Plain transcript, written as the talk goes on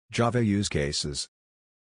Java use cases.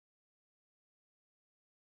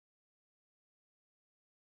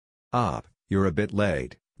 You're a bit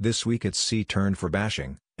late. This week it's C-turn for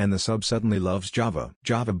bashing, and the sub suddenly loves Java.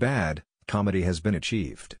 Java bad, comedy has been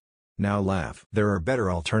achieved. Now laugh. There are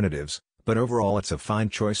better alternatives, but overall it's a fine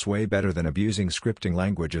choice, way better than abusing scripting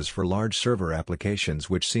languages for large server applications,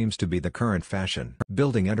 which seems to be the current fashion.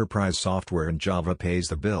 Building enterprise software in Java pays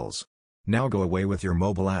the bills. Now go away with your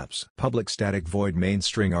mobile apps. Public static void main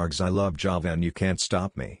string args I love Java and you can't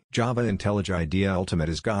stop me. Java IntelliJ IDEA Ultimate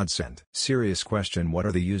is godsend. Serious question: what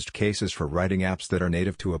are the used cases for writing apps that are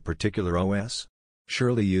native to a particular OS?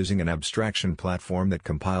 Surely using an abstraction platform that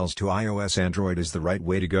compiles to iOS Android is the right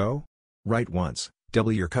way to go? Write once,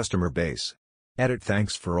 double your customer base. Edit.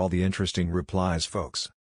 Thanks for all the interesting replies,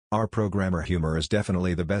 folks. Our programmer humor is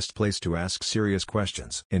definitely the best place to ask serious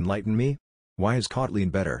questions. Enlighten me? Why is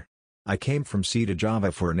Kotlin better? I came from C to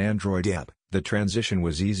Java for an Android app. The transition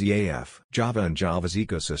was easy AF. Java and Java's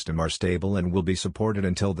ecosystem are stable and will be supported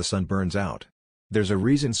until the sun burns out. There's a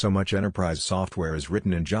reason so much enterprise software is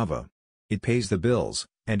written in Java. It pays the bills,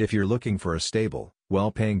 and if you're looking for a stable,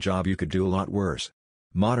 well-paying job, you could do a lot worse.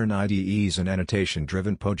 Modern IDEs and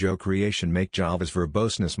annotation-driven Pojo creation make Java's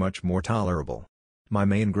verboseness much more tolerable. My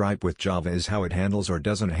main gripe with Java is how it handles or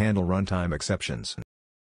doesn't handle runtime exceptions.